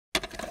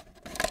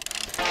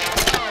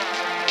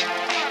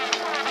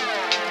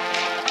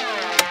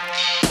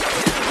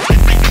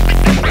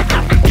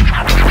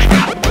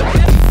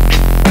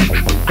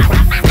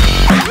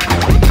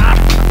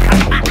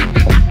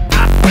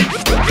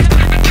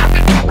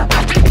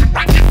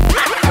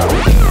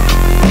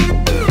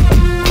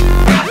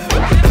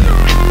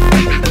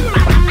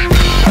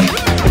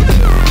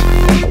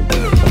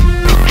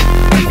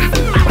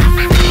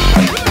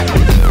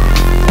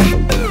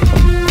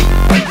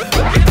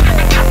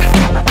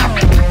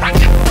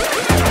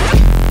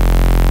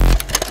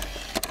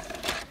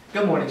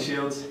Good morning,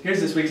 Shields. Here's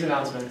this week's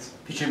announcements.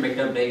 Teacher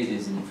Makeup Day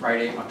is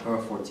Friday,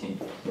 October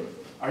 14th.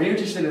 Are you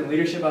interested in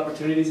leadership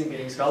opportunities and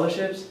getting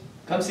scholarships?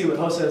 Come see what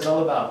HOSA is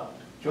all about.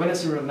 Join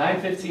us in room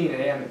 9:15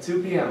 a.m. at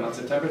 2 p.m. on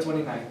September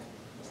 29th.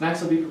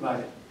 Snacks will be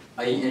provided.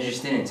 Are you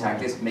interested in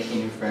tactics, making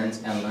new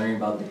friends, and learning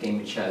about the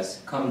game of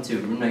chess? Come to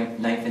room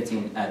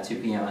 9:15 at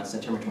 2 p.m. on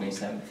September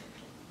 27th.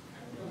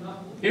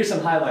 Here's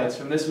some highlights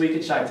from this week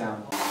at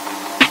Chi-Town.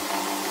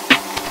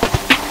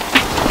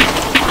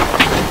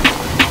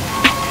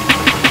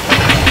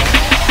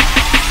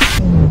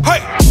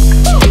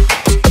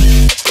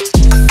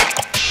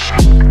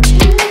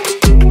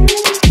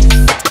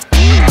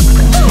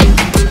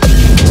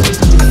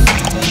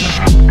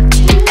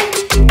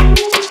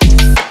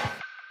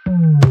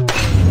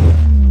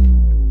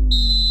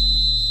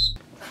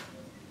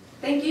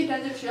 Thank you,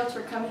 Desert Shields,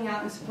 for coming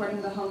out and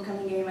supporting the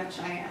homecoming game at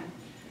Cheyenne.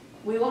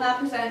 We will now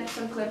present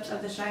some clips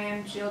of the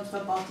Cheyenne Shields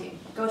football team.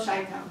 Go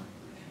Chi-Town!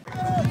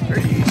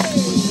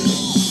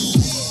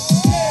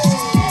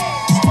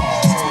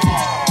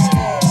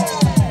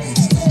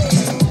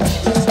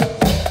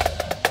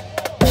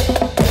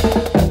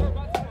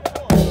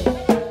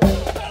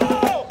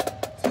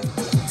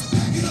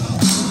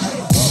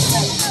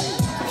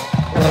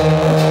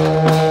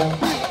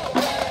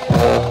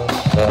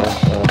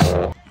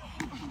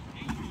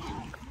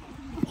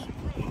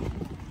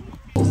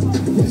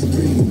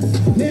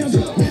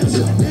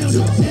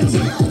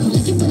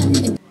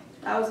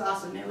 That was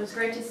awesome. It was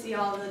great to see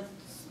all the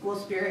school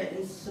spirit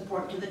and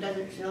support to the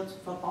Desert Shields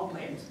football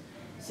players.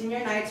 Senior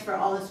nights for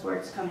all the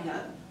sports coming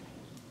up.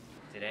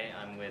 Today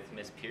I'm with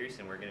Miss Pierce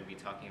and we're going to be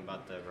talking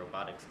about the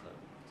Robotics Club.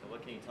 So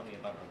what can you tell me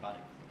about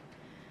robotics?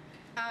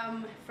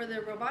 For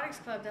the Robotics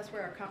Club, that's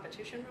where our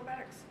competition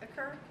robotics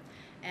occur.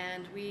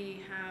 And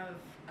we have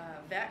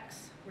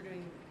VEX. We're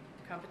doing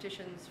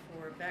competitions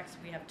for VEX.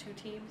 We have 2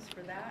 teams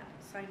for that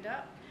signed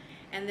up.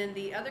 And then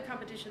the other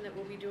competition that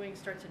we'll be doing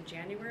starts in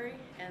January,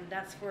 and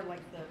that's for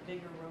like the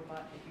bigger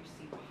robot that you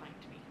see behind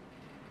me.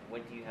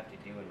 What do you have to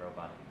do in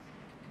robotics?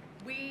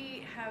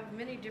 We have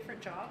many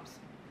different jobs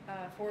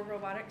for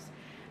robotics.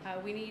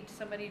 We need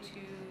somebody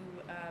to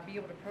be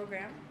able to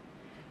program.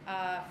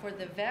 For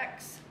the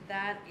VEX,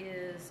 that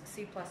is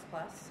C++.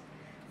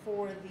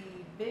 For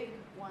the big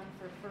one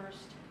for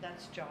FIRST,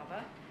 that's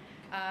Java.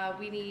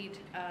 We need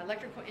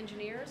electrical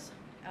engineers.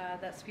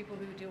 That's people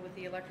who deal with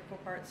the electrical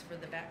parts for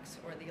the VEX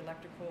or the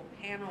electrical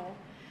panel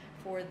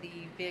for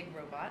the big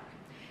robot.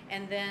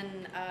 And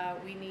then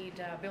we need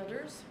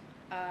builders,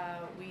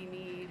 we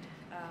need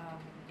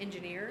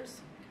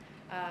engineers,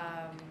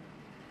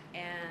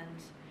 and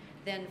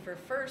then for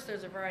FIRST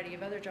there's a variety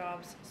of other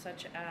jobs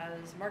such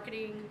as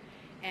marketing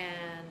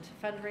and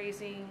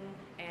fundraising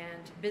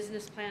and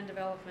business plan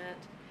development.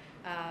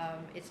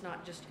 It's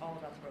not just all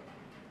about the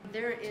robot.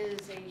 There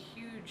is a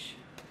huge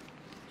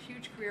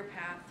career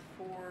path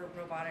for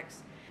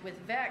robotics. With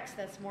VEX,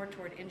 that's more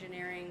toward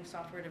engineering,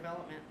 software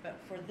development, but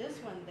for this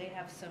one, they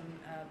have some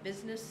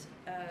business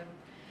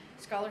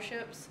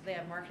scholarships, they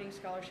have marketing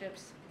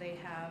scholarships, they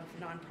have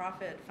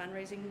nonprofit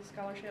fundraising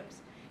scholarships,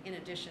 in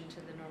addition to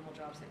the normal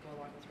jobs that go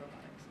along with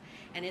robotics.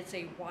 And it's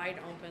a wide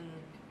open,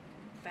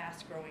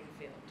 fast-growing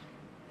field.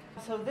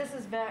 So this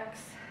is VEX,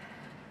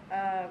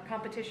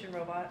 competition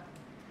robot.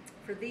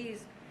 For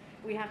these,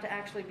 we have to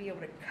actually be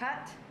able to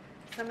cut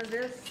some of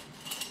this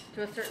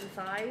to a certain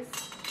size,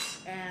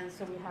 and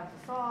so we have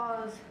the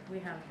saws, we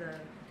have the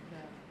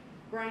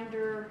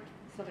grinder,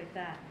 stuff like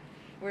that.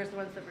 Whereas the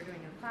ones that we're doing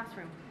in the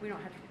classroom,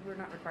 we're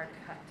not required to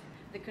cut.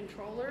 The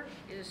controller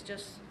is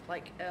just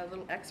like a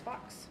little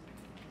Xbox.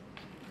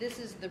 This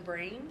is the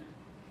brain,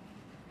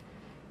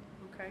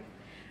 okay,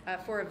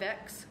 for a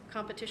VEX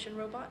competition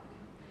robot,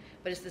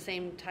 but it's the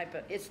same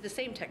it's the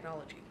same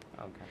technology.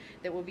 Okay.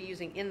 That we'll be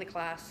using in the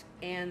class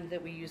and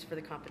that we use for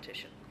the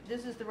competition.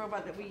 This is the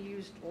robot that we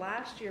used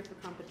last year for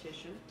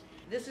competition.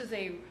 This is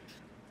a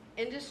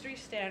industry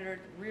standard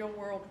real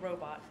world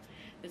robot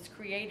that's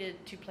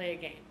created to play a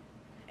game.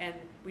 And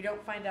we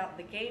don't find out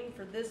the game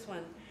for this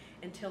one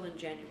until in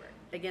January.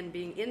 Again,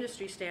 being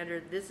industry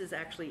standard, this is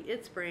actually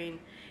its brain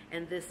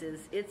and this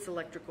is its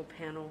electrical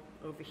panel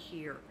over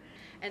here.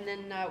 And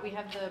then we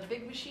have the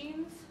big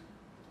machines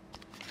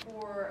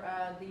for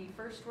the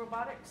FIRST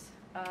robotics.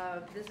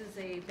 This is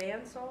a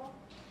bandsaw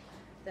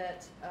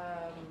that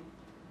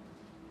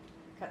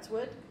cuts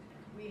wood.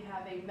 We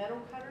have a metal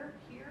cutter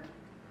here.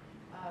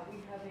 We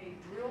have a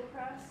drill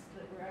press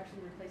that we're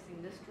actually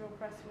replacing this drill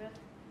press with.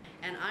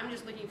 And I'm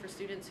just looking for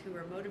students who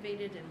are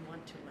motivated and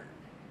want to learn.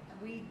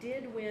 We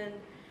did win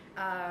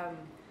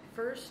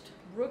FIRST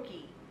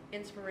Rookie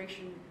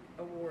Inspiration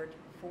Award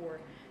for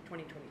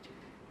 2022.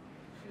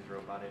 Is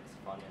robotics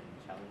fun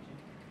and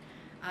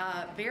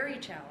challenging? Very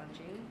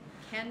challenging,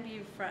 can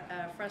be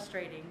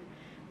frustrating,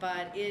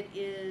 but it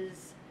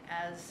is,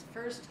 as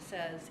FIRST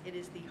says, it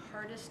is the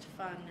hardest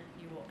fun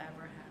you will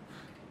ever have.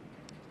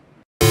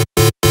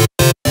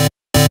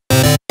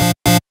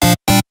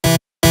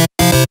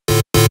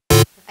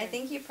 I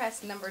think you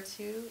pressed number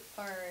 2,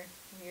 or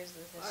here's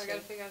the Oh, I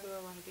gotta figure out who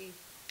I want to be.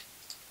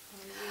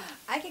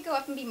 I can could go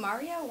up and be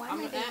Mario. Why am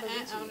I being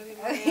Luigi? I wanna be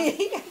Mario.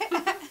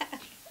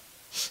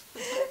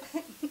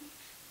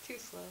 Too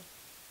slow.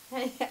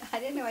 I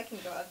didn't know I can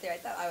go up there. I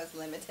thought I was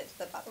limited to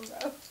the bottom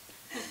row.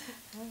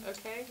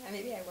 Okay.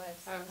 Maybe I was.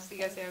 So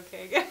you guys say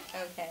okay again.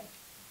 Okay.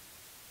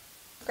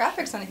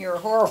 Graphics on here are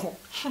horrible.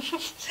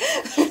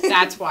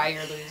 That's why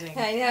you're losing.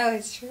 I know,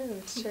 it's true.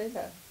 It's true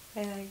though.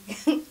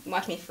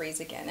 Watch me freeze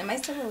again. Am I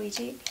still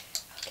Luigi?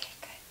 Okay,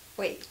 good.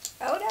 Wait.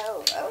 Oh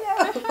no! Oh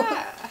no!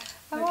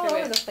 I'm all Okay,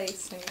 over wait. the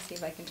place. Let me see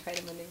if I can try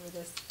to maneuver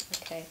this.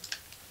 Okay.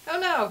 Oh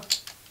no!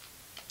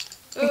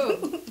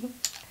 Ooh.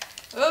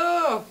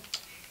 Oh!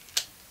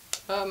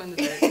 Oh, I'm in the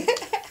dirt.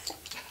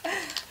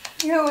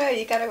 No way,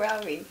 you got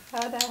around me.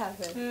 How'd that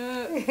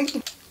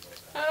happen?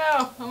 Oh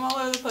no, I'm all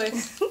over the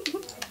place.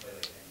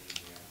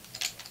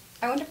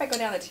 I wonder if I go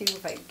down the tube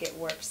if I get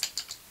warps.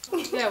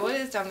 Yeah, what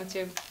is down the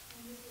tube?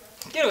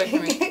 Get away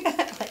from me.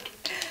 Like,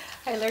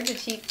 I learned to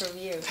cheat from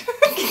you.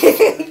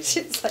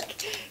 Just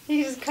like,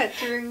 you just cut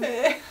through.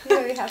 You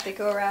don't even have to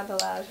go around the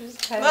lounge.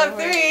 Just cut Lap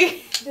over.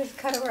 3! Just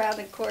cut around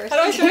the course. How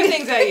do I throw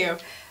things at you?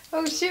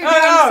 Oh shoot, Oh,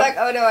 now I'm no. stuck.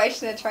 Oh no, I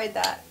shouldn't have tried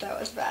that. That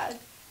was bad.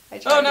 I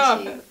tried Oh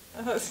to no! cheat.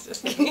 Oh, it's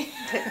just me.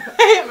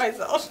 I hit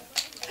myself.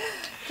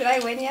 Did I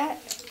win yet?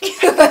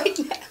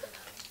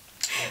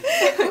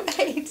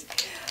 Wait.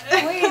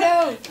 Wait,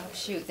 no. Oh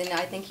shoot, then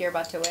I think you're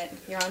about to win.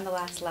 You're on the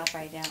last lap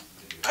right now.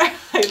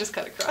 I just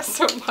cut across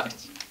so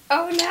much.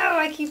 Oh no,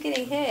 I keep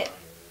getting hit.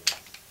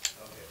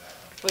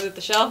 Was it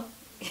the shell?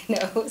 No,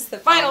 it was the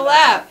Final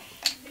bottom lap!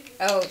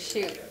 Oh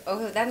shoot.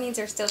 Oh, that means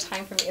there's still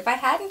time for me. If I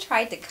hadn't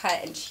tried to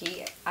cut and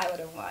cheat, I would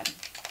have won.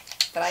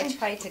 But I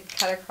tried to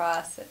cut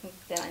across and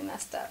then I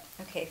messed up.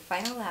 Okay,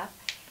 final lap.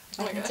 If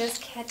Oh I my can gosh.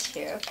 just catch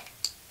you.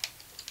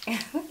 I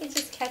can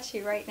just catch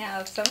you right now.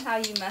 If somehow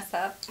you mess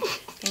up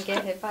and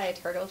get hit by a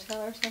turtle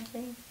shell or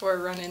something. Or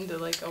run into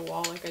like a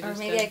wall like I Or just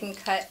maybe I did. can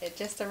cut at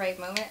just the right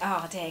moment.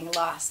 Oh, dang,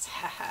 lost.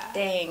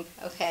 Dang.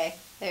 Okay,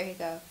 there you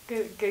go.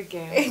 Good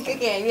game. Good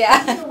game,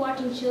 yeah. Thanks for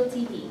watching Shield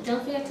TV.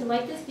 Don't forget to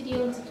like this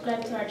video and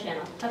subscribe to our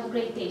channel. Have a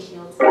great day,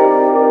 Shields.